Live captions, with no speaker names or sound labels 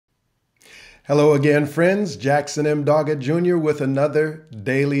Hello again, friends. Jackson M. Doggette Jr. with another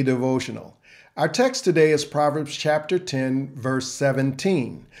daily devotional. Our text today is Proverbs chapter 10, verse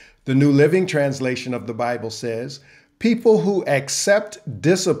 17. The New Living Translation of the Bible says, "People who accept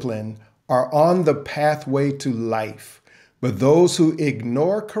discipline are on the pathway to life, but those who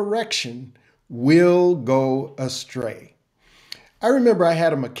ignore correction will go astray." I remember I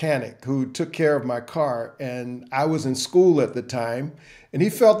had a mechanic who took care of my car, and I was in school at the time, and he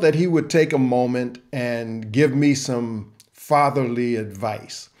felt that he would take a moment and give me some fatherly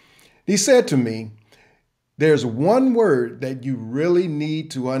advice. He said to me, "There's one word that you really need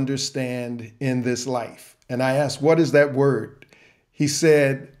to understand in this life." And I asked, "What is that word?" He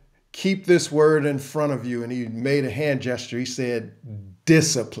said, "Keep this word in front of you." And he made a hand gesture. He said,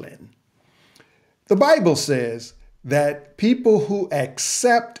 "Discipline." The Bible says that people who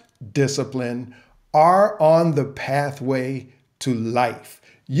accept discipline are on the pathway to life.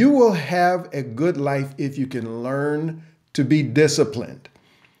 You will have a good life if you can learn to be disciplined.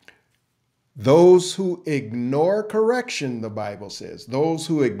 Those who ignore correction, the Bible says, those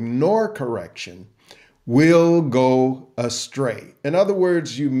who ignore correction will go astray. In other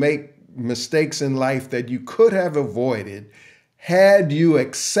words, you make mistakes in life that you could have avoided had you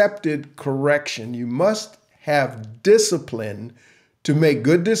accepted correction. You must have discipline to make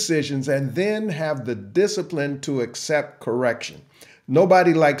good decisions and then have the discipline to accept correction.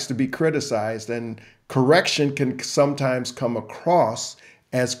 Nobody likes to be criticized, and correction can sometimes come across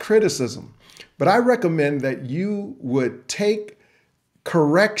as criticism. But I recommend that you would take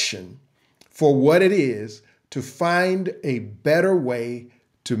correction for what it is to find a better way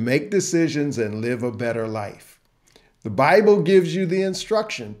to make decisions and live a better life. The Bible gives you the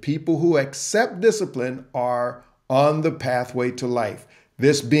instruction. People who accept discipline are on the pathway to life.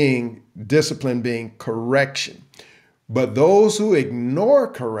 This being discipline being correction. But those who ignore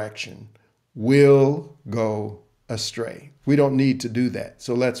correction will go astray. We don't need to do that.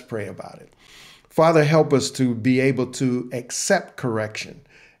 So let's pray about it. Father, help us to be able to accept correction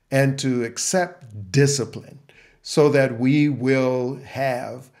and to accept discipline so that we will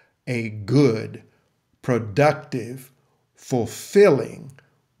have a good, productive, fulfilling,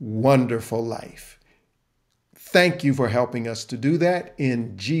 wonderful life. Thank you for helping us to do that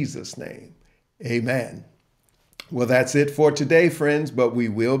in Jesus' name. Amen. Well, that's it for today, friends, but we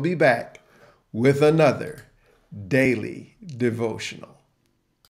will be back with another daily devotional.